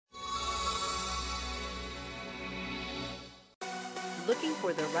Looking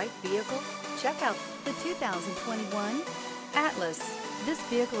for the right vehicle? Check out the 2021 Atlas. This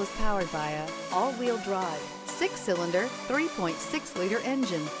vehicle is powered by a all-wheel drive, 6-cylinder, 3.6-liter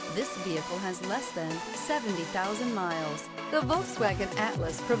engine. This vehicle has less than 70,000 miles. The Volkswagen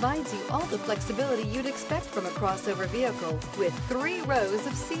Atlas provides you all the flexibility you'd expect from a crossover vehicle with 3 rows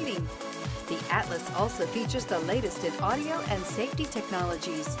of seating. The Atlas also features the latest in audio and safety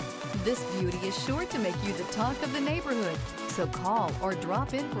technologies. This beauty is sure to make you the talk of the neighborhood. So call or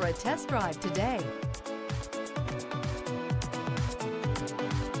drop in for a test drive today.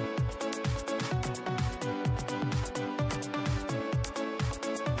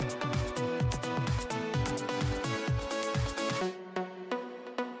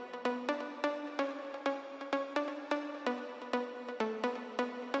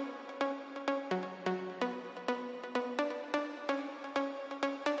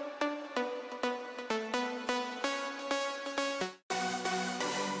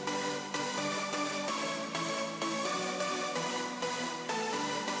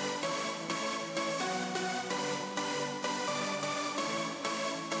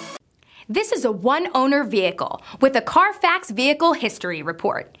 This is a one-owner vehicle with a Carfax Vehicle History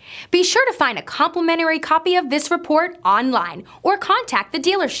Report. Be sure to find a complimentary copy of this report online or contact the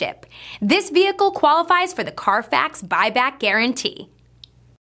dealership. This vehicle qualifies for the Carfax Buyback Guarantee.